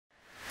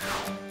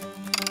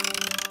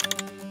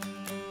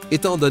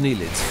Étant donné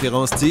les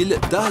différents styles,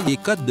 tailles et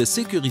codes de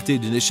sécurité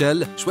d'une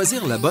échelle,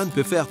 choisir la bonne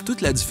peut faire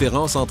toute la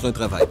différence entre un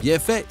travail bien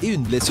fait et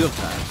une blessure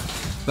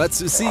grave. Pas de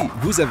souci,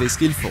 vous avez ce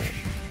qu'il faut.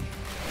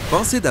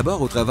 Pensez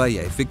d'abord au travail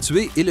à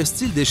effectuer et le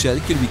style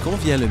d'échelle qui lui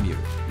convient le mieux.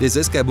 Les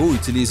escabeaux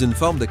utilisent une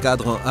forme de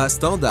cadran A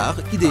standard,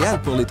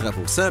 idéale pour les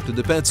travaux simples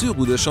de peinture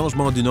ou de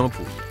changement d'une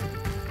ampoule.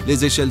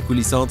 Les échelles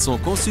coulissantes sont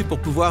conçues pour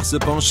pouvoir se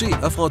pencher,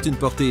 offrant une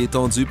portée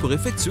étendue pour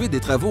effectuer des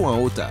travaux en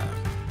hauteur.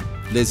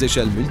 Les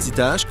échelles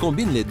multitâches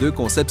combinent les deux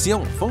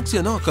conceptions,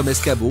 fonctionnant comme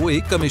escabeau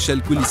et comme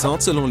échelle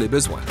coulissante selon les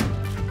besoins.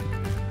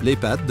 Les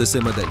pattes de ces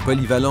modèles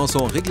polyvalents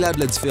sont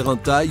réglables à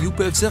différentes tailles ou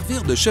peuvent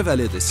servir de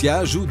chevalet de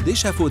sciage ou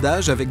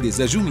d'échafaudage avec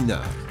des ajouts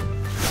mineurs.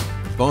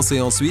 Pensez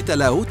ensuite à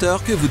la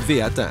hauteur que vous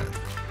devez atteindre.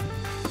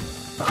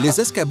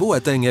 Les escabeaux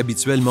atteignent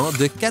habituellement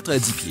de 4 à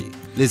 10 pieds.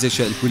 Les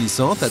échelles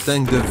coulissantes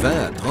atteignent de 20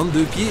 à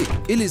 32 pieds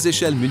et les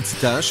échelles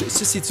multitâches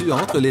se situent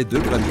entre les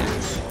deux premières.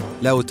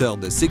 La hauteur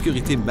de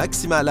sécurité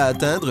maximale à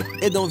atteindre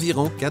est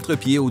d'environ 4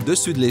 pieds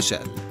au-dessus de l'échelle.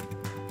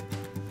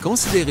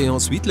 Considérez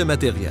ensuite le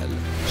matériel.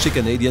 Chez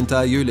Canadian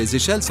Tire, les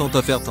échelles sont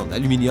offertes en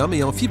aluminium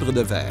et en fibre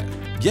de verre.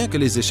 Bien que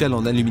les échelles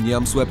en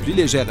aluminium soient plus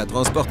légères à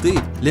transporter,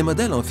 les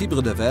modèles en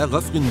fibre de verre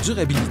offrent une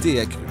durabilité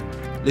accrue.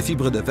 La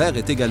fibre de verre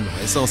est également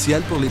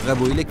essentielle pour les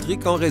travaux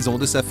électriques en raison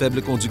de sa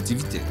faible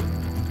conductivité.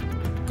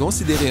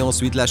 Considérez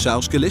ensuite la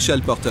charge que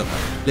l'échelle portera.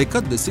 Les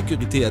codes de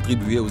sécurité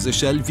attribués aux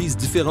échelles visent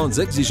différentes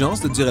exigences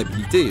de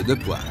durabilité et de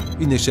poids.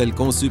 Une échelle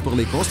conçue pour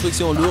les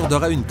constructions lourdes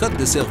aura une cote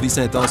de service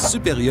intense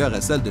supérieure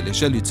à celle de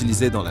l'échelle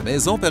utilisée dans la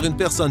maison par une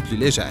personne plus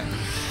légère.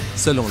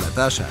 Selon la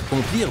tâche à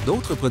accomplir,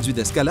 d'autres produits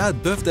d'escalade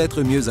peuvent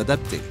être mieux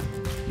adaptés.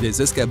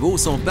 Les escabeaux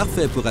sont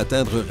parfaits pour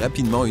atteindre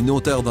rapidement une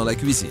hauteur dans la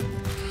cuisine.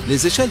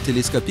 Les échelles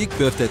télescopiques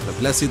peuvent être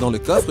placées dans le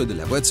coffre de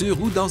la voiture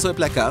ou dans un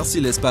placard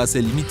si l'espace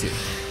est limité.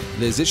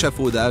 Les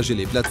échafaudages et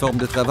les plateformes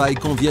de travail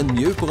conviennent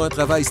mieux pour un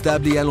travail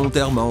stable et à long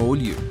terme en haut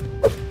lieu.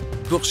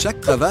 Pour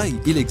chaque travail,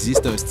 il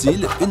existe un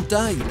style, une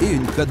taille et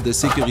une cote de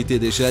sécurité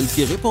d'échelle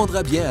qui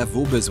répondra bien à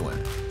vos besoins.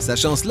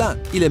 Sachant cela,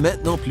 il est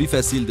maintenant plus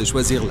facile de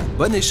choisir la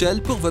bonne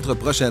échelle pour votre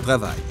prochain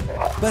travail.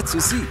 Pas de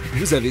souci,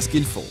 vous avez ce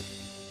qu'il faut.